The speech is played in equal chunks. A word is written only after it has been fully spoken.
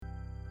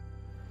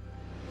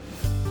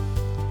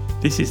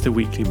This is the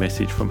weekly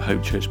message from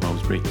Hope Church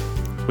Malmesbury.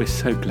 We're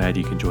so glad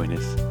you can join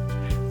us.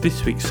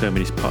 This week's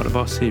sermon is part of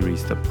our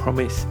series, The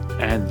Promise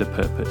and the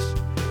Purpose.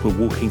 We're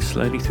walking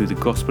slowly through the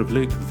Gospel of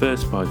Luke,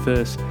 verse by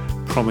verse,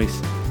 promise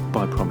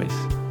by promise.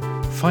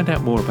 Find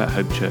out more about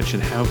Hope Church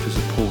and how to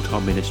support our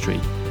ministry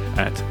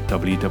at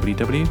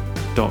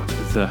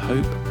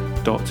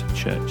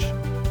www.thehope.church.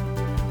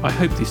 I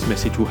hope this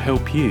message will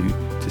help you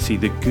to see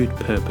the good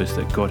purpose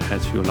that God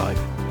has for your life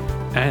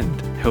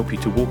and help you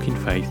to walk in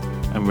faith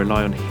and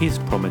rely on His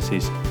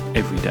promises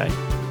every day.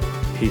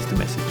 Here's the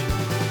message.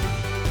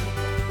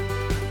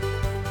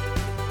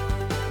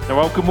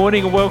 Well, good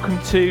morning and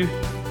welcome to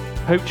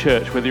Hope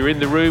Church. Whether you're in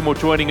the room or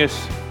joining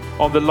us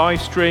on the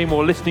live stream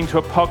or listening to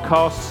a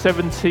podcast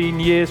 17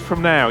 years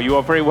from now, you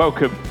are very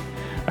welcome.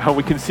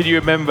 We consider you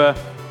a member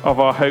of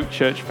our Hope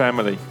Church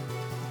family.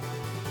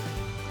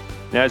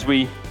 Now, as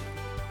we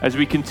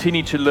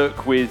continue to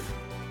look with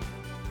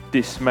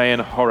dismay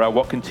and horror at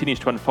what continues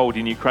to unfold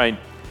in Ukraine,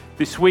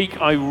 this week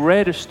I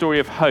read a story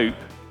of hope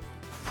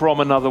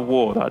from another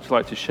war that I'd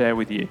like to share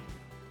with you.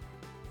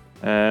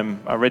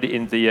 I read it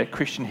in the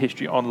Christian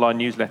History Online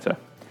newsletter.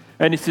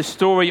 And it's the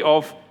story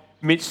of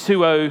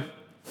Mitsuo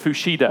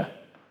Fuchida.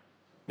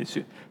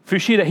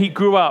 Fuchida, he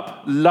grew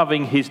up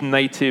loving his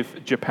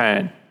native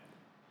Japan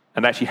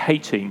and actually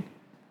hating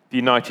the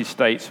United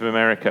States of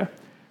America,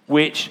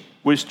 which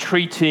was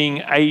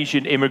treating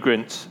Asian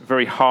immigrants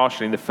very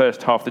harshly in the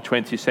first half of the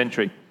 20th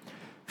century.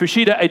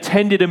 Fuchida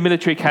attended a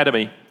military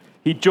academy.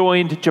 He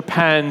joined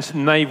Japan's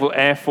Naval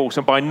Air Force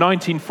and by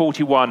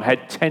 1941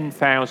 had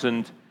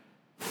 10,000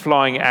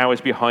 flying hours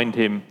behind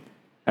him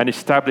and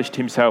established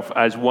himself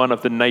as one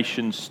of the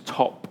nation's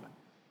top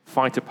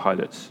fighter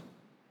pilots.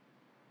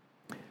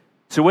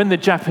 So when the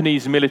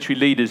Japanese military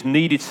leaders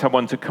needed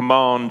someone to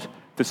command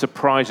the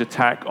surprise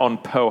attack on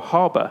Pearl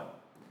Harbor,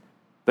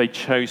 they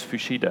chose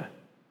Fuchida.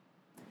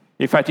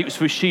 In fact, it was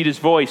Fushida's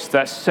voice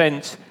that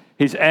sent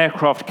his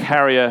aircraft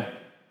carrier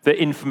the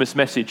infamous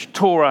message,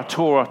 Tora,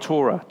 Tora,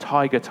 Tora,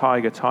 Tiger,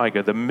 Tiger,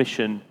 Tiger, the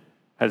mission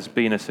has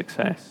been a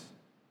success.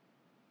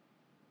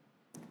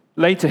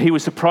 Later, he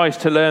was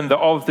surprised to learn that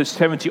of the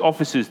 70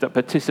 officers that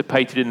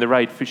participated in the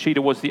raid, Fuchida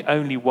was the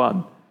only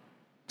one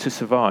to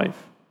survive.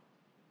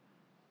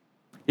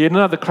 He had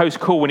another close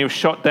call when he was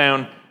shot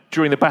down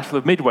during the Battle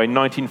of Midway in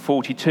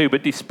 1942,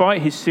 but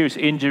despite his serious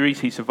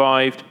injuries, he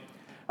survived,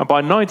 and by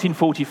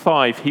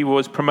 1945, he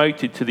was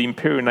promoted to the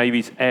Imperial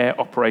Navy's Air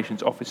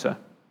Operations Officer.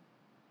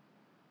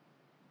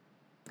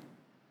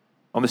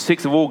 On the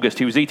 6th of August,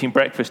 he was eating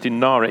breakfast in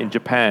Nara in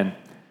Japan,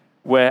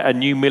 where a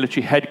new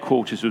military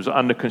headquarters was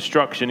under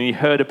construction, and he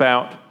heard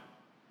about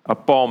a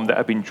bomb that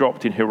had been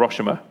dropped in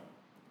Hiroshima.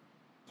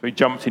 So he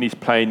jumped in his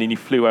plane and he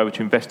flew over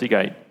to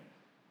investigate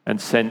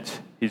and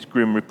sent his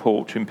grim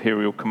report to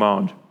Imperial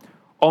Command.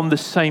 On the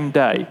same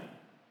day,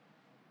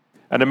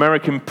 an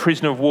American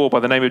prisoner of war by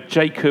the name of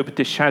Jacob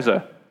de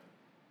Chazer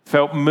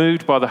felt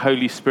moved by the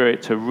Holy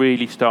Spirit to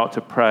really start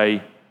to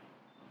pray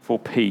for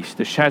peace.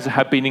 De Chazer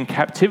had been in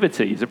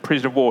captivity as a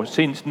prisoner of war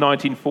since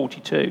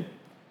 1942,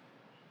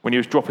 when he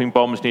was dropping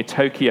bombs near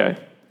Tokyo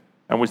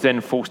and was then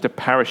forced to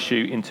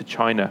parachute into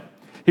China.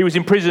 He was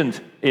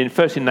imprisoned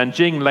first in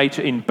Nanjing,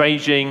 later in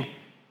Beijing,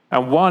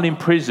 and while in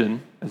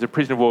prison, as a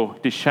prisoner of war,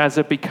 de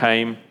Chazer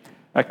became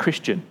a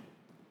Christian.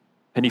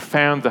 And he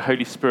found the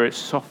Holy Spirit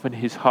soften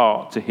his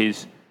heart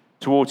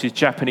towards his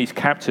Japanese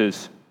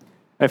captors.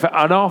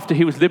 And after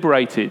he was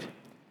liberated,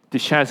 de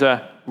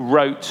Chazer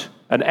wrote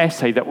an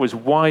essay that was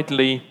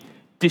widely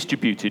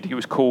distributed. It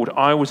was called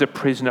I Was a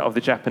Prisoner of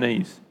the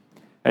Japanese.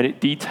 And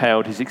it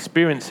detailed his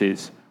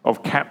experiences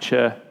of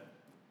capture,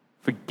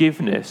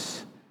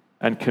 forgiveness,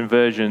 and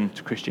conversion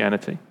to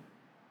Christianity.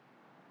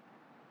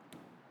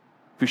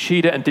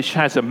 Fuchida and de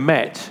Chazer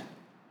met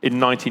in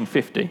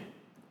 1950,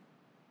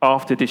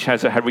 after de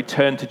Chazer had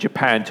returned to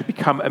Japan to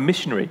become a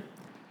missionary.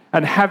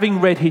 And having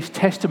read his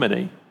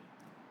testimony,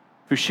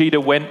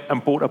 Fuchida went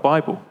and bought a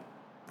Bible.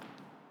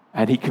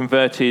 And he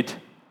converted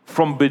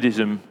from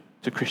Buddhism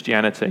to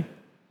Christianity.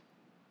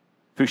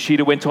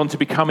 Fuchida went on to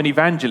become an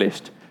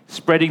evangelist,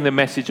 spreading the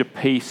message of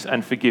peace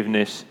and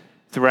forgiveness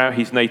throughout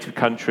his native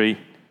country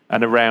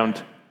and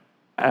around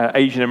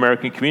Asian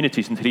American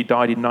communities until he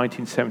died in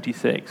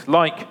 1976.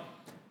 Like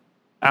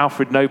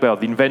Alfred Nobel,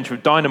 the inventor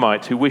of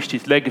dynamite, who wished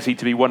his legacy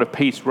to be one of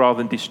peace rather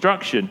than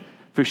destruction,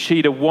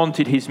 Fuchida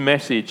wanted his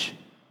message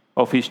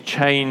of his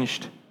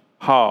changed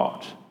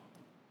heart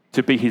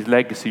to be his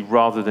legacy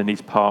rather than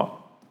his part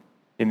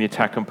in the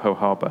attack on Pearl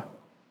Harbor.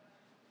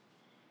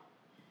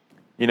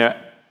 You know,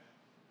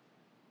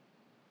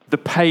 the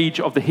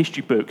page of the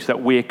history books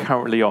that we're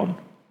currently on,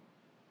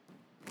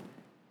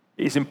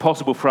 it's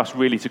impossible for us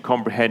really to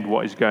comprehend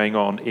what is going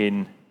on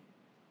in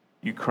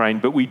Ukraine.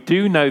 But we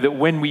do know that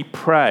when we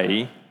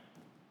pray,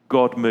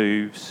 God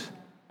moves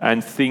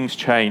and things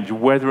change,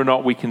 whether or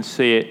not we can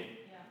see it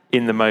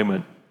in the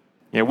moment.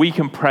 You know, we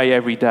can pray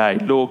every day,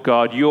 Lord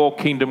God, your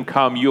kingdom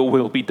come, your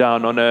will be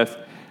done on earth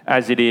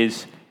as it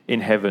is in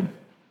heaven.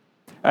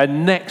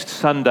 And next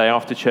Sunday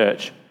after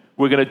church,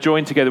 we're going to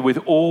join together with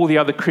all the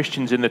other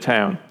Christians in the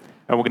town.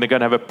 and we're going to go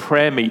and have a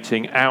prayer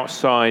meeting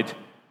outside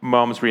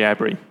Malmesbury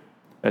Abbey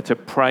to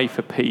pray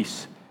for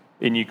peace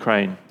in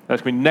Ukraine.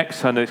 That's going to be next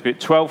Sunday. It's going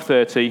to be at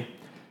 12:30.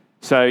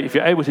 So if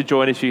you're able to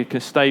join us, you can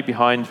stay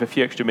behind for a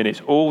few extra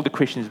minutes. All the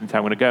Christians in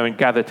town are going to go and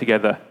gather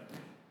together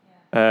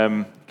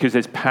because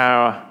there's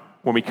power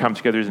when we come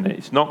together, isn't it?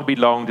 It's not going to be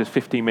long, just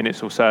 15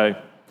 minutes or so.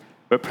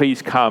 But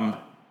please come,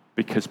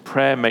 because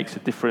prayer makes a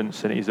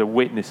difference and it is a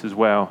witness as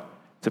well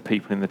to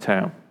people in the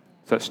town.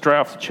 So straight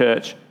after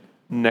church,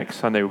 next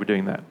Sunday we'll be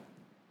doing that.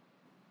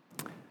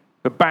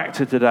 But back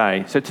to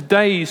today. So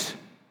today's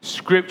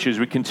scriptures,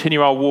 we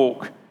continue our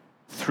walk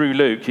through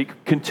Luke.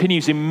 It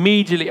continues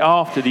immediately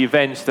after the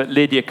events that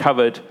Lydia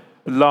covered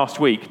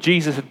last week.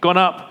 Jesus had gone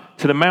up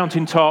to the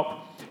mountaintop.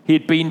 He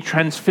had been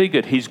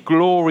transfigured. His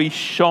glory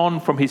shone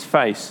from his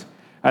face.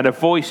 And a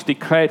voice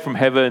declared from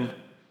heaven,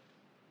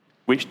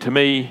 which to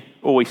me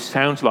always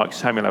sounds like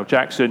Samuel L.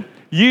 Jackson,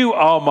 "You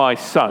are my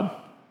son."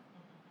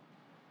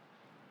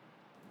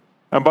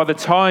 And by the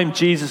time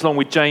Jesus, along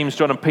with James,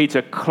 John, and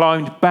Peter,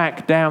 climbed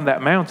back down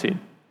that mountain,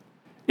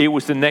 it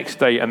was the next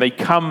day, and they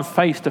come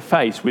face to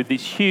face with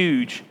this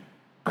huge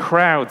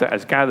crowd that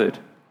has gathered.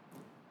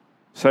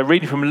 So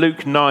reading from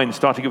Luke 9,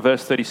 starting at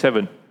verse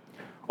 37.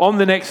 On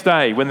the next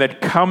day, when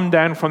they'd come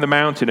down from the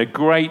mountain, a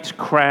great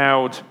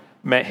crowd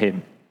met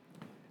him.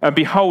 And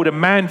behold, a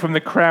man from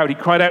the crowd, he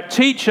cried out,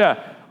 "Teacher,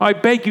 I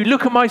beg you,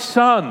 look at my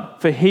son,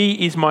 for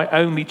he is my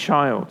only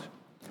child.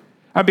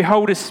 And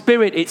behold, a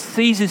spirit, it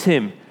seizes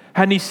him,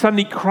 and he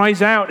suddenly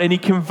cries out, and he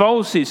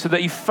convulses so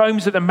that he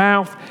foams at the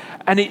mouth,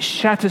 and it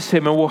shatters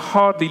him and will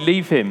hardly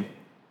leave him.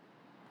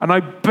 And I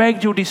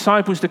begged your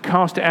disciples to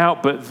cast it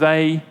out, but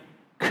they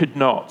could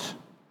not."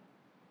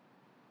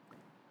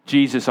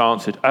 Jesus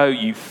answered, "Oh,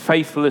 you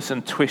faithless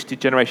and twisted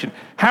generation,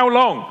 how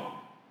long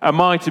am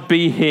I to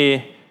be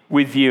here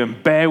with you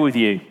and bear with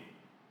you?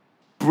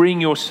 Bring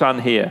your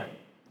son here."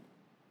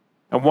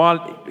 And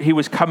while he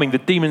was coming, the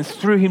demons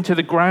threw him to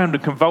the ground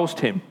and convulsed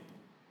him.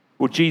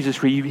 Well, Jesus,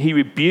 he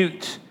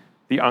rebuked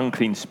the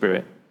unclean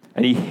spirit,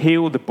 and he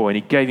healed the boy, and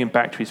he gave him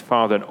back to his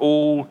father, and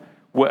all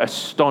were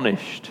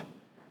astonished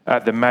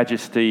at the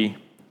majesty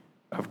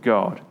of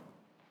God.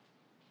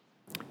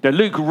 Now,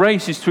 Luke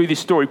races through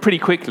this story pretty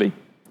quickly,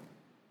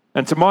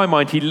 and to my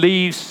mind, he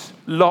leaves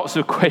lots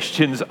of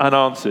questions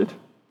unanswered.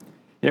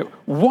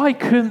 Why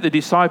couldn't the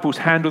disciples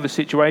handle the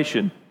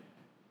situation?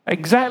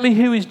 Exactly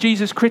who is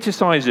Jesus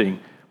criticizing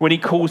when he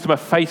calls them a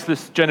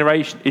faithless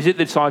generation? Is it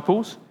the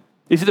disciples?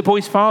 Is it the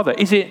boy's father?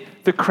 Is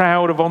it the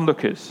crowd of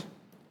onlookers?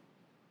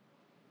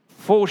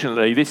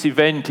 Fortunately, this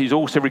event is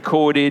also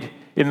recorded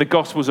in the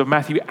Gospels of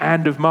Matthew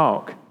and of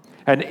Mark,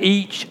 and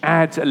each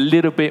adds a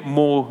little bit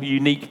more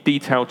unique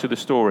detail to the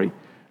story,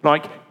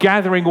 like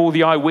gathering all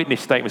the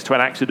eyewitness statements to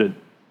an accident.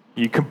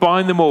 You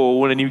combine them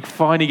all and you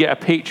finally get a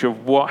picture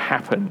of what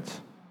happened.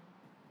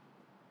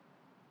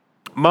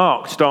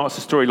 Mark starts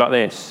the story like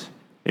this,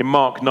 in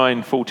Mark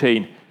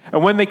 9:14.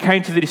 And when they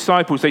came to the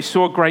disciples, they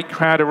saw a great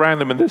crowd around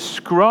them and the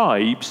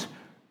scribes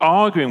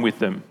arguing with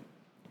them.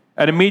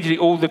 And immediately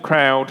all the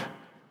crowd,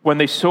 when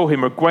they saw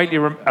him, were greatly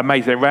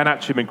amazed. They ran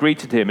up to him and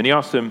greeted him. And he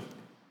asked them,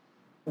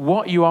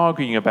 "What are you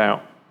arguing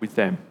about with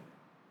them?"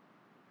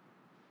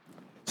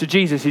 So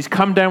Jesus, he's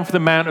come down from the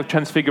Mount of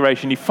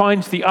Transfiguration. He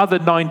finds the other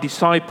 9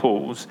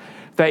 disciples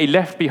that he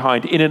left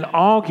behind in an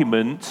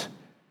argument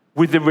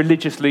with the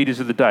religious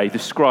leaders of the day, the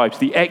scribes,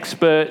 the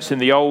experts in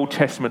the Old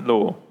Testament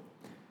law.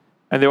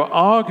 And they were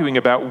arguing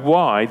about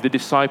why the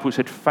disciples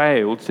had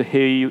failed to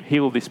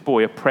heal this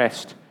boy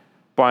oppressed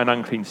by an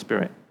unclean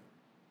spirit.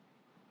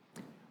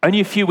 Only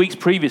a few weeks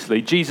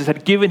previously, Jesus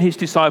had given his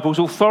disciples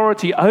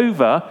authority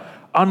over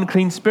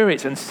unclean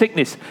spirits and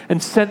sickness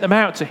and sent them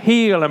out to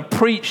heal and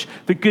preach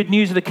the good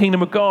news of the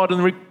kingdom of God.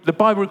 And the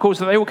Bible records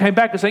that they all came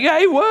back and said, "Yeah,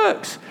 it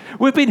works.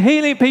 We've been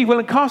healing people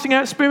and casting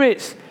out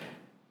spirits."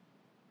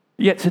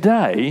 Yet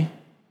today,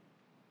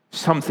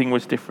 something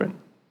was different.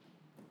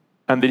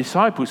 And the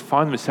disciples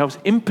find themselves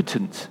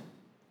impotent.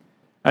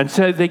 And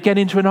so they get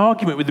into an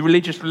argument with the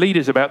religious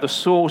leaders about the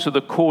source or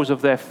the cause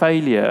of their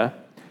failure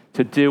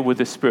to deal with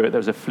the spirit that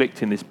was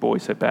afflicting this boy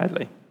so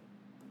badly.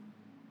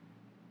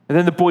 And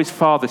then the boy's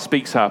father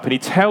speaks up and he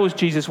tells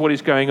Jesus what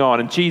is going on.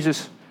 And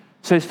Jesus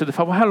says to the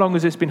father, "Well, how long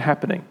has this been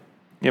happening?"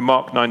 In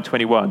Mark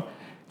 9:21,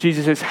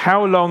 Jesus says,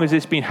 "How long has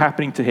this been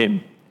happening to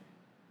him?"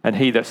 And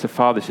he, that's the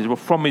father, says, "Well,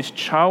 from his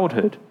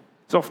childhood,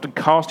 it's often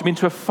cast him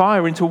into a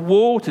fire, into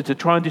water to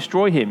try and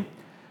destroy him.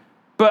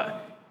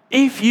 But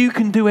if you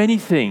can do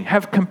anything,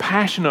 have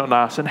compassion on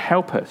us and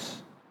help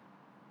us."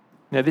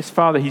 Now, this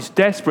father, he's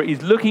desperate.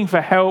 He's looking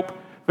for help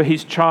for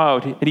his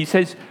child. And he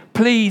says,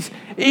 "Please,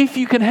 if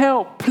you can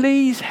help,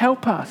 please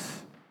help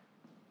us.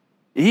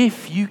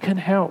 If you can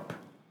help."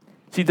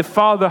 See, the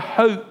father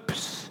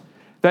hopes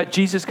that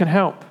Jesus can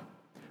help,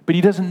 but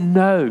he doesn't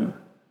know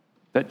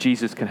that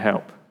Jesus can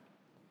help.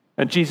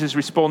 And Jesus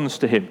responds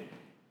to him,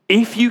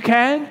 if you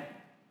can,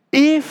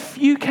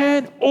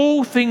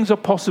 all things are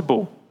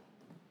possible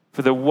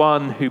for the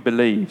one who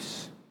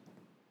believes."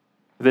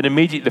 Then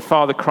immediately the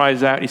father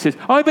cries out, he says,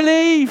 "I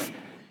believe,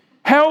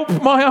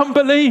 help my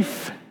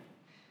unbelief."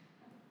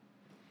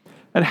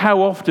 And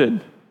how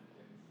often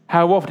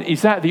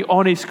is that the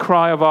honest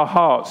cry of our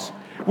hearts?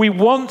 We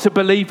want to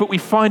believe, but we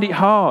find it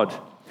hard.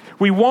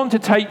 We want to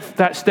take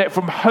that step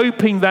from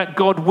hoping that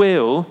God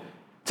will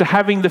to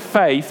having the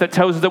faith that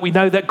tells us that we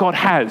know that God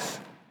has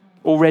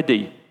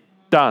already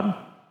done.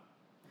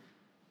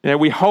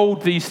 We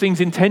hold these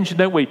things in tension,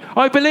 don't we?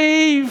 I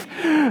believe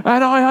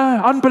and I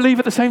unbelieve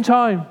at the same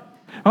time.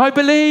 I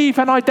believe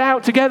and I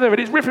doubt together, and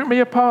it's ripping me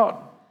apart.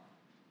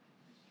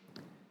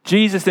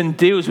 Jesus then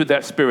deals with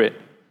that spirit,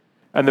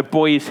 and the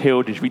boy is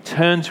healed. He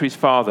returns to his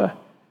father,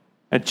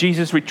 and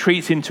Jesus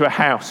retreats into a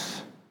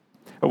house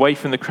away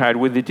from the crowd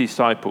with the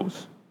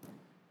disciples.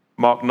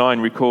 Mark 9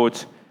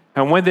 records,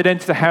 and when they'd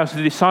entered the house,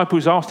 the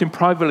disciples asked him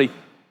privately,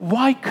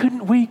 why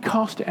couldn't we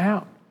cast it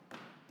out?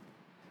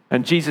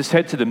 And Jesus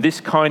said to them,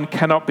 this kind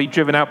cannot be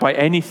driven out by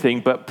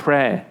anything but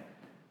prayer.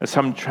 As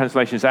some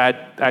translations add,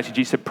 actually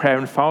Jesus said prayer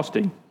and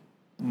fasting,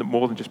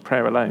 more than just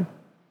prayer alone.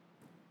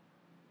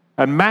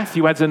 And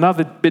Matthew adds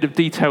another bit of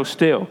detail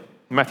still.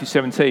 In Matthew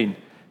 17,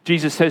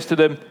 Jesus says to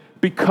them,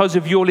 because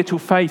of your little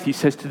faith, he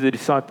says to the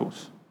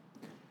disciples,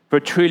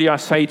 for truly I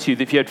say to you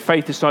that if you had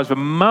faith the size of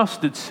a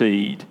mustard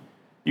seed,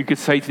 you could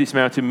say to this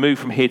mountain, move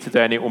from here to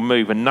there, and it will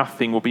move, and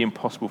nothing will be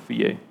impossible for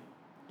you.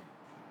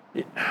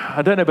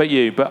 I don't know about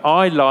you, but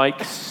I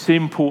like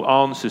simple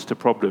answers to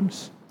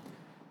problems.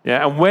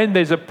 And when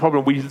there's a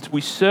problem,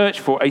 we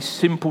search for a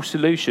simple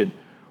solution.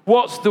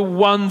 What's the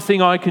one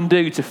thing I can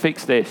do to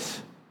fix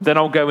this? Then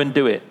I'll go and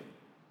do it.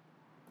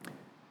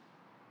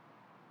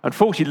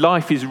 Unfortunately,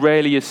 life is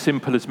rarely as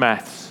simple as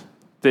maths.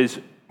 There's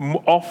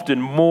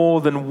often more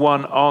than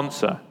one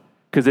answer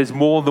because there's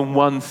more than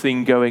one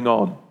thing going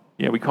on.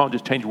 We can't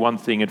just change one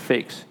thing and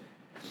fix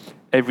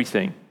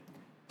everything.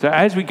 So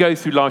as we go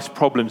through life's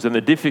problems and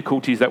the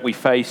difficulties that we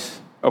face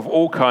of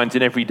all kinds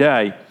in every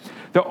day,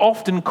 they're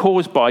often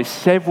caused by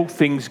several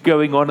things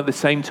going on at the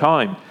same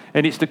time.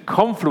 And it's the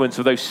confluence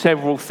of those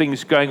several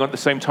things going on at the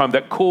same time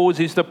that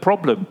causes the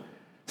problem.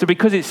 So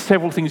because it's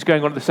several things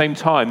going on at the same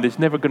time, there's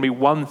never going to be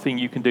one thing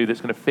you can do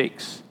that's going to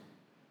fix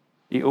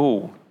it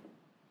all.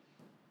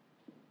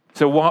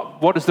 So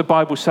what does the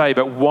Bible say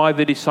about why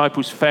the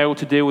disciples failed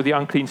to deal with the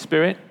unclean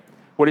spirit?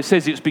 Well, it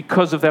says it's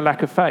because of their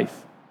lack of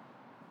faith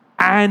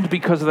and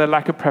because of their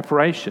lack of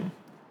preparation.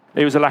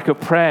 It was a lack of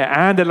prayer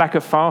and a lack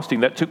of fasting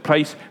that took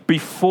place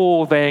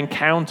before they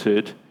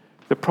encountered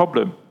the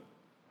problem.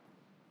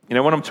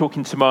 When I'm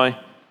talking to my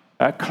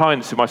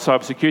clients in my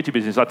cybersecurity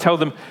business, I tell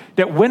them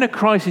that when a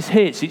crisis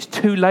hits, it's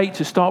too late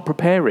to start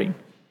preparing.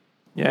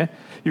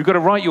 You've got to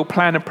write your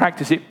plan and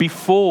practice it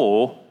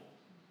before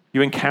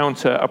you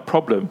encounter a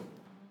problem.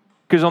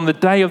 Because on the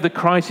day of the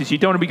crisis, you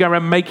don't want to be going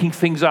around making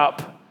things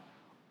up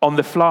on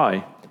the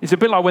fly. It's a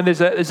bit like when there's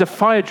a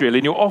fire drill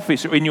in your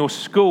office or in your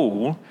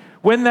school.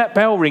 When that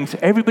bell rings,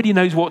 everybody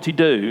knows what to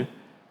do,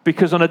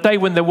 because on a day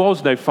when there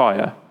was no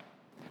fire,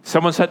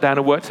 someone sat down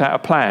and worked out a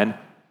plan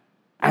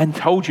and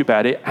told you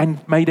about it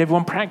and made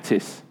everyone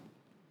practice.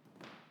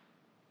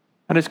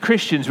 And as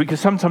Christians, we can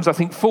sometimes, I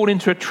think, fall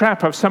into a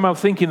trap of somehow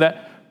thinking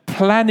that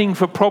planning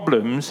for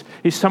problems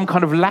is some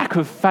kind of lack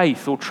of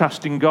faith or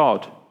trust in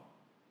God.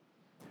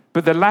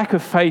 But the lack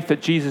of faith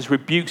that Jesus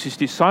rebukes his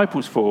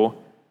disciples for,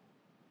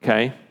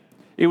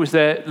 it was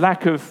their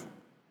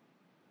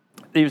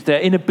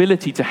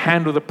inability to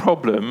handle the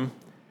problem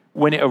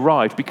when it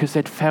arrived because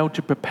they'd failed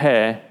to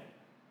prepare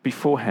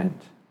beforehand.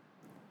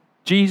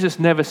 Jesus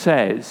never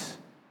says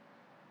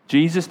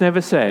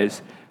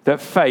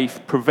that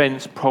faith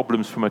prevents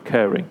problems from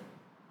occurring.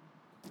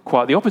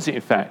 Quite the opposite,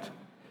 in fact.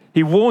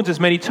 He warns us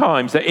many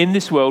times that in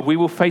this world we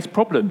will face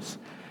problems.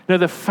 Now,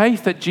 the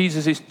faith that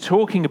Jesus is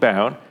talking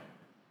about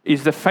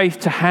is the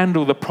faith to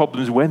handle the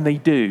problems when they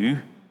do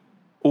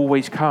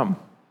always come.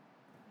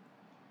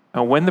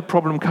 And when the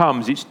problem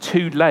comes, it's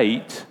too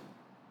late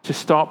to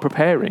start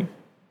preparing.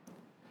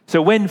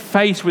 So when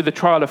faced with the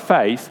trial of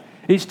faith,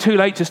 it's too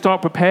late to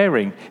start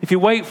preparing. If you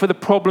wait for the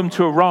problem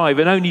to arrive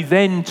and only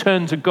then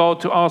turn to God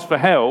to ask for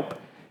help,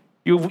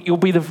 you'll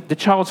be the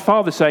child's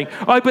father saying,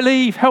 I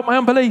believe, help my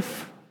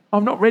unbelief.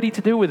 I'm not ready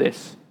to deal with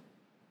this.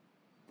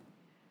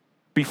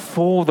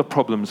 Before the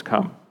problems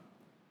come,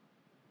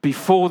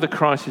 before the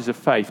crisis of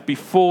faith,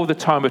 before the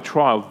time of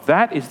trial,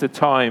 that is the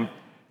time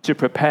to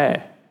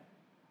prepare.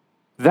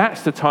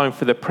 That's the time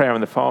for the prayer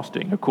and the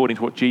fasting, according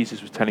to what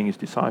Jesus was telling his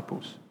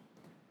disciples.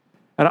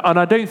 And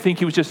I don't think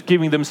he was just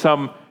giving them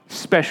some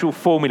special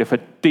formula for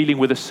dealing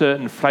with a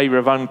certain flavor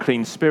of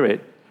unclean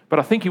spirit, but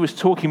I think he was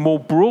talking more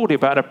broadly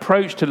about an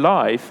approach to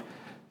life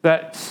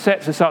that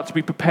sets us up to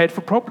be prepared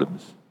for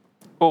problems.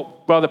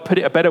 Or rather, put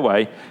it a better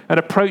way, an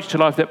approach to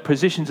life that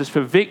positions us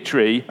for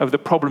victory of the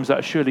problems that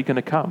are surely going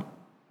to come.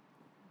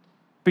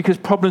 Because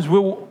problems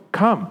will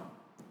come.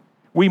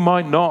 We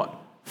might not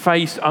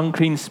face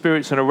unclean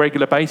spirits on a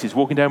regular basis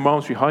walking down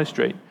Malmesbury High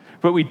Street,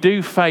 but we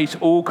do face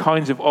all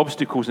kinds of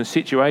obstacles and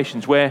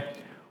situations where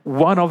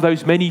one of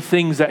those many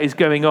things that is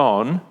going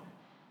on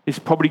is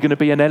probably going to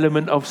be an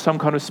element of some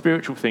kind of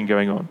spiritual thing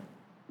going on,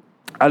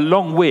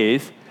 along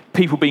with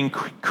people being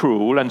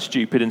cruel and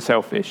stupid and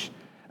selfish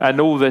and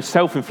all the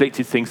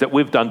self-inflicted things that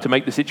we've done to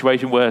make the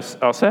situation worse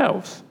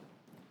ourselves.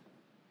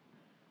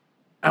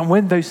 And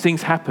when those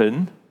things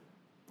happen,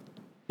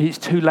 it's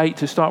too late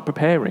to start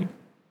preparing.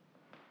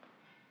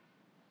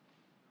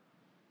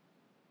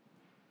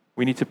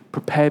 We need to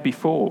prepare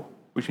before,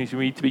 which means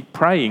we need to be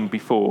praying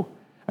before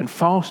and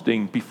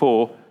fasting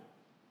before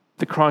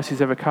the crisis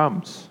ever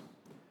comes.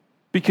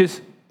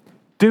 Because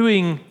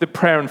doing the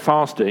prayer and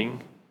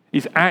fasting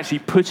is actually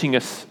putting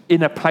us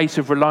in a place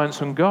of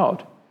reliance on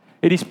God.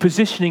 It is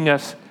positioning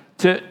us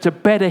to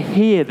better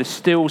hear the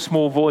still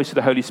small voice of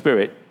the Holy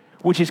Spirit,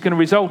 which is going to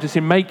result us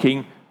in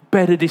making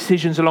better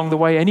decisions along the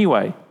way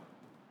anyway.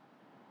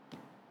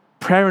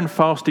 Prayer and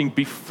fasting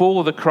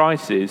before the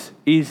crisis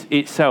is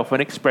itself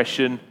an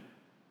expression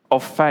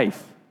of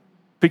faith.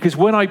 Because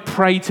when I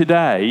pray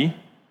today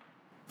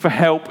for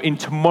help in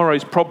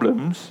tomorrow's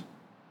problems,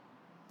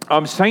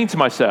 I'm saying to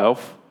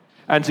myself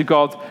and to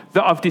God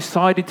that I've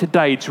decided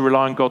today to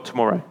rely on God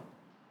tomorrow.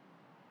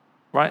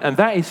 Right? And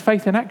that is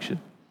faith in action.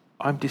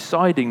 I'm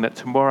deciding that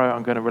tomorrow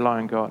I'm going to rely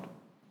on God.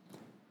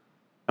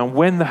 And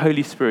when the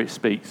Holy Spirit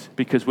speaks,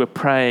 because we're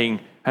praying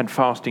and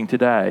fasting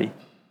today,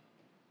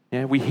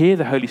 we hear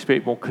the Holy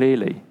Spirit more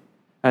clearly.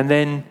 And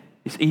then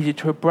it's easier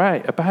to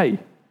obey.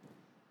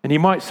 And he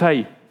might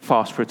say,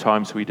 fast for a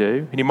time, so we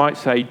do. And he might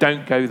say,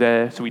 don't go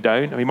there, so we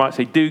don't. And he might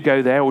say, do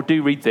go there, or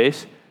do read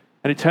this.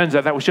 And it turns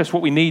out that was just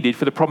what we needed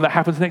for the problem that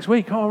happens next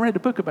week. Oh, I read a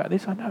book about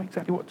this. I know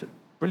exactly what to do.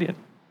 Brilliant.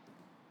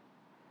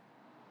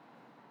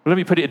 Well, let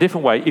me put it a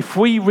different way. If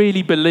we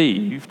really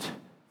believed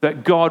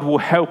that God will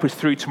help us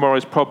through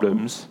tomorrow's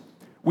problems,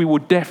 we will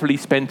definitely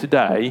spend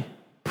today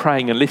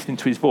praying and listening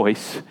to his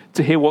voice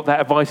to hear what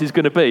that advice is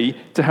going to be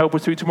to help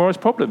us through tomorrow's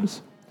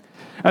problems.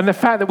 And the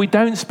fact that we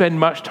don't spend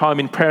much time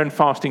in prayer and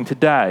fasting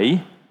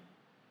today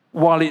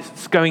while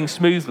it's going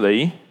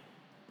smoothly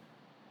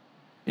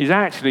is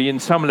actually, in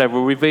some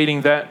level,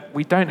 revealing that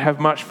we don't have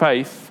much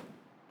faith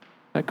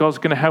that God's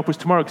going to help us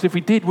tomorrow. Because if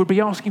we did, we'd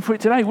be asking for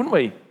it today, wouldn't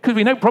we? Because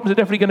we know problems are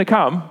definitely going to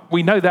come.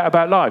 We know that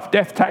about life.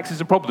 Death, taxes,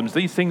 and problems.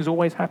 These things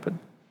always happen.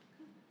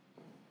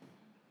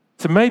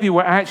 So maybe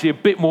we're actually a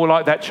bit more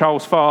like that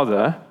child's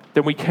father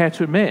than we care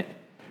to admit.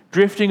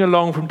 Drifting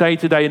along from day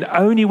to day, and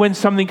only when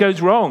something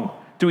goes wrong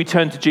do we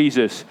turn to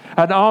Jesus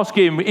and ask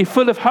him, if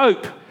full of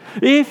hope,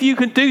 if you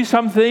can do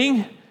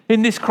something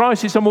in this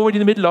crisis I'm already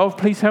in the middle of,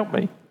 please help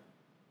me.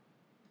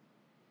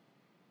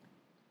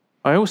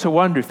 I also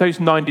wonder if those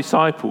 9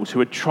 disciples who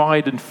had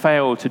tried and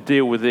failed to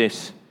deal with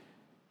this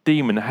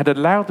demon had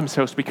allowed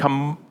themselves to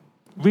become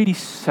really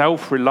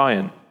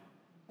self-reliant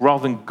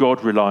rather than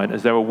God-reliant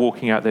as they were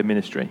walking out their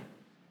ministry.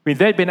 I mean,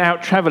 they'd been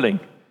out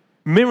traveling.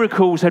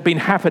 Miracles had been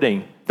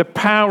happening. The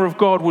power of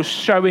God was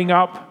showing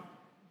up.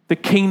 The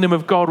kingdom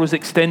of God was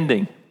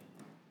extending.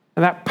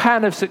 And that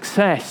pattern of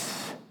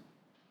success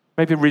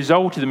maybe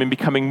resulted them in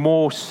becoming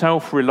more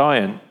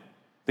self-reliant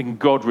than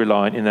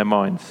God-reliant in their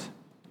minds.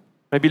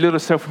 Maybe a little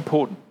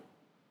self-important.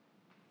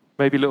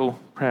 Maybe a little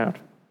proud.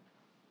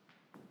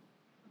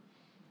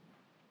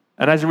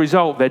 And as a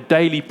result, their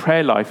daily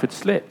prayer life had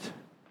slipped,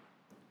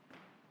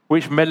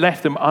 which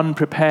left them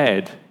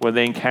unprepared when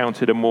they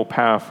encountered a more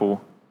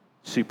powerful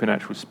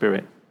supernatural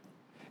spirit.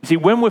 You see,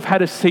 when we've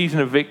had a season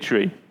of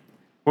victory,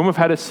 when we've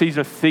had a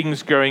season of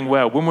things going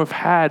well, when we've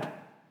had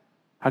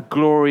a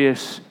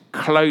glorious,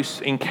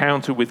 close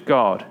encounter with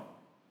God,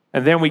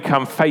 and then we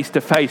come face to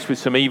face with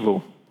some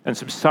evil and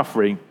some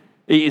suffering,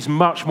 it is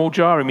much more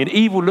jarring. I mean,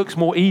 evil looks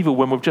more evil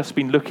when we've just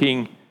been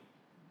looking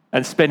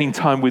and spending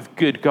time with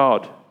good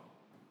God.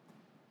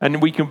 And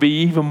we can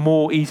be even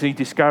more easily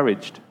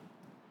discouraged,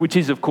 which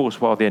is, of course,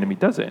 why the enemy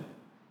does it.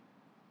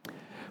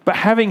 But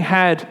having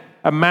had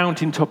a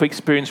mountaintop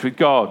experience with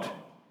God,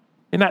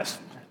 and that's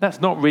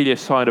not really a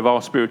sign of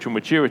our spiritual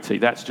maturity.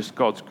 That's just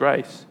God's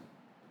grace.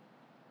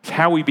 It's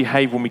how we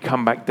behave when we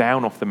come back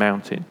down off the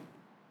mountain.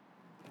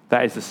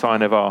 That is the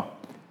sign of our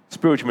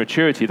spiritual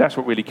maturity. That's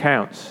what really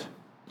counts.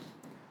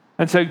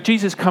 And so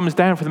Jesus comes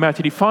down from the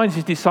mountain. He finds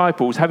his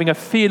disciples having a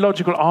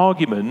theological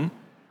argument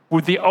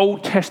with the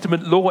Old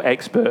Testament law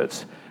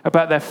experts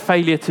about their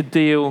failure to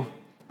deal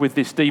with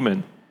this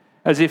demon,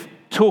 as if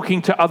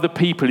talking to other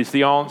people is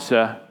the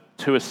answer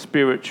to a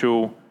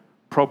spiritual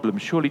problem.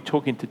 Surely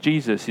talking to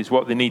Jesus is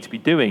what they need to be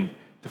doing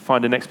to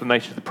find an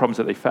explanation of the problems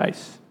that they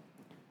face.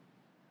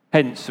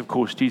 Hence, of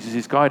course,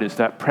 Jesus' guidance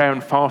that prayer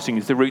and fasting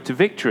is the route to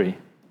victory.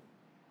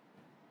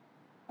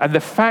 And the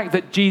fact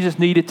that Jesus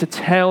needed to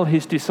tell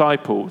his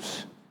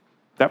disciples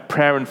that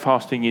prayer and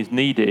fasting is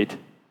needed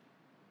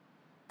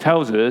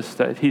tells us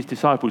that his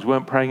disciples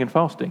weren't praying and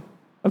fasting.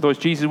 Otherwise,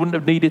 Jesus wouldn't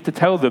have needed to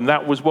tell them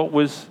that was what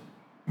was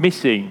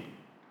missing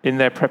in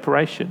their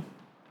preparation.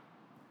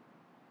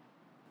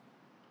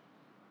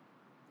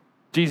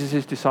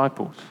 Jesus'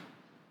 disciples,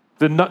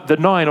 the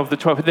 9 of the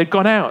 12, they'd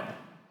gone out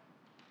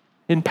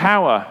in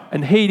power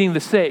and healing the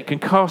sick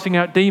and casting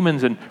out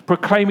demons and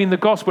proclaiming the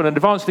gospel and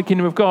advancing the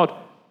kingdom of God.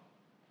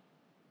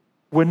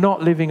 We're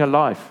not living a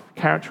life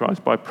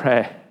characterized by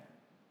prayer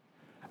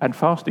and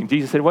fasting.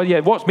 Jesus said, well, yeah,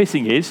 what's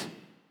missing is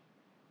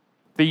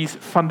these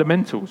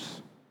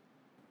fundamentals.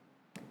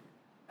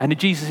 And if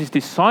Jesus'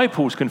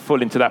 disciples can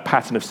fall into that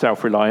pattern of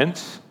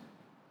self-reliance,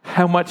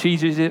 how much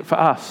easier is it for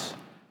us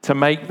to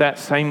make that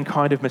same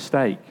kind of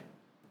mistake.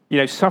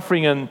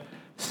 Suffering and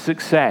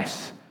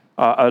success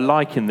are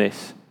alike in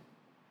this.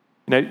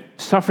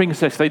 Suffering and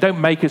success, they don't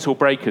make us or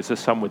break us, as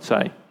some would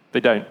say. They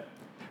don't.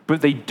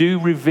 But they do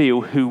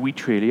reveal who we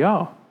truly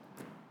are.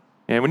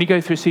 When you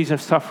go through a season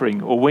of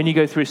suffering or when you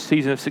go through a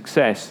season of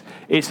success,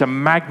 it's a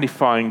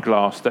magnifying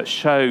glass that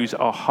shows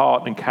our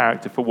heart and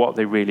character for what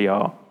they really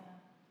are.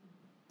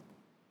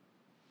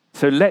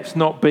 So let's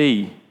not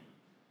be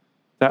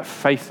that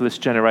faithless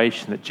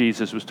generation that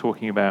Jesus was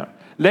talking about.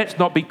 Let's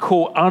not be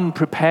caught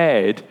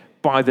unprepared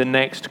by the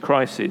next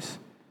crisis.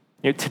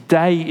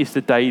 Today is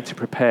the day to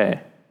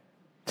prepare.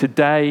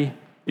 Today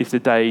is the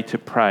day to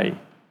pray.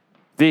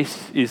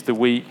 This is the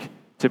week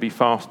to be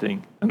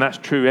fasting. And that's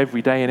true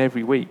every day and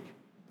every week.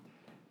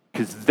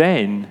 Because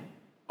then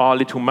our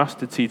little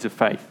mustard seeds of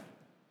faith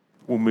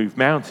will move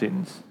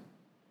mountains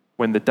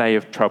when the day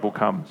of trouble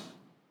comes.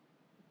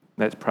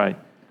 Let's pray.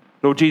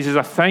 Lord Jesus,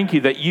 I thank you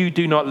that you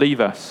do not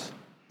leave us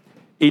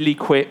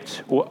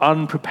ill-equipped or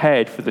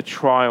unprepared for the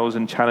trials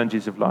and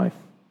challenges of life.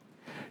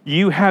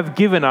 You have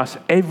given us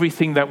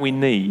everything that we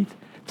need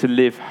to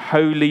live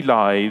holy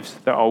lives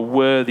that are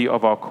worthy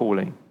of our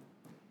calling.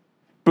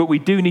 But we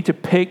do need to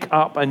pick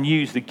up and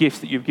use the gifts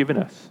that you've given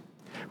us.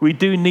 We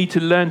do need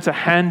to learn to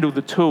handle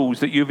the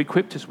tools that you've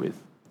equipped us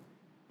with.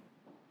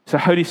 So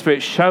Holy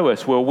Spirit, show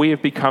us where we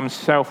have become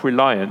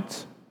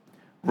self-reliant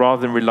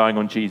rather than relying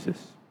on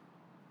Jesus.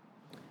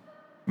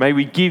 May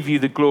we give you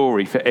the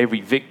glory for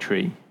every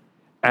victory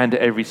and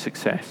every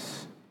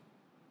success.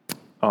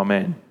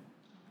 Amen.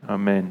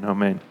 Amen.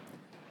 Amen.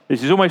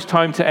 This is almost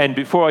time to end.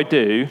 Before I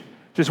do,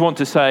 just want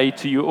to say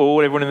to you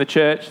all, everyone in the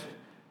church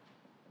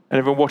and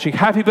everyone watching,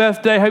 happy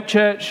birthday, Hope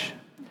Church.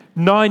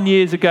 9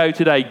 years ago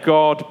today,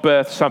 God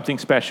birthed something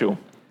special.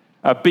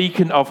 A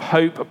beacon of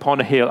hope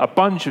upon a hill. A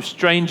bunch of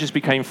strangers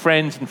became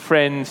friends and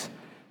friends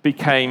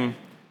became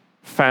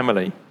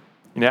family.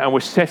 And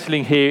we're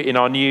settling here in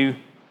our new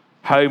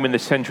home in the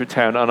centre of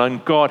town.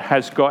 And God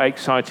has got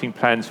exciting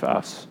plans for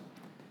us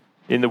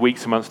in the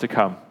weeks and months to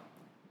come.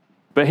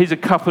 But here's a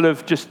couple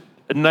of just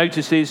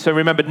notices. So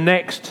remember,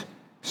 next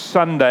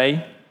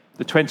Sunday,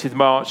 the 20th of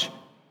March,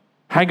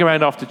 hang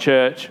around after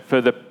church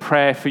for the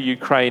prayer for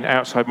Ukraine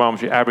outside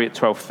Malmesbury Abbey at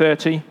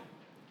 12:30.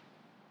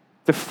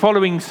 The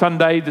following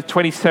Sunday, the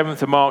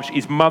 27th of March,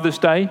 is Mother's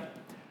Day.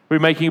 We're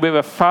making a bit of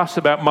a fuss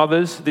about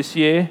mothers this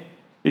year.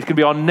 It's going to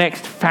be our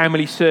next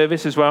family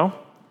service as well.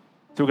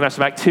 So we're going to have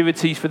some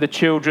activities for the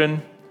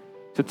children.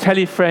 So tell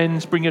your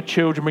friends, bring your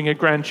children, bring your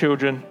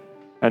grandchildren,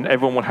 and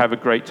everyone will have a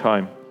great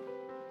time.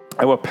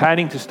 And we're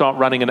planning to start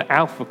running an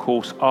Alpha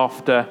course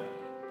after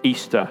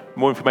Easter.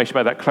 More information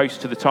about that closer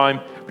to the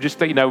time. But just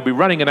to let you know, we'll be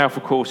running an Alpha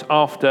course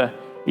after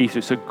Easter.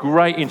 It's a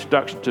great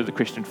introduction to the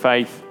Christian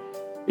faith.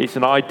 It's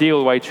an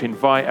ideal way to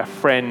invite a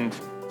friend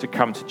to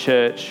come to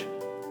church.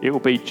 It will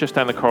be just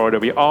down the corridor.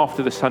 It'll be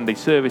after the Sunday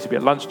service. It'll be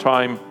at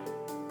lunchtime.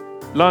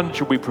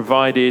 Lunch will be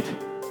provided.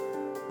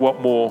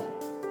 What more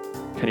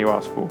can you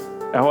ask for?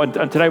 Oh, and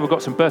today we've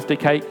got some birthday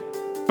cake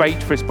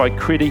baked for us by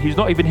Criddy, who's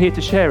not even here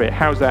to share it.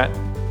 How's that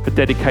for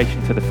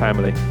dedication to the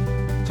family?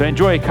 So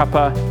enjoy a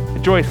cuppa,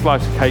 enjoy a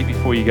slice of cake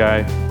before you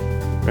go.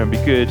 Remember,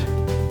 be good,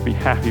 be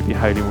happy, be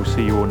holy. We'll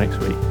see you all next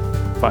week.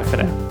 Bye for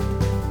now.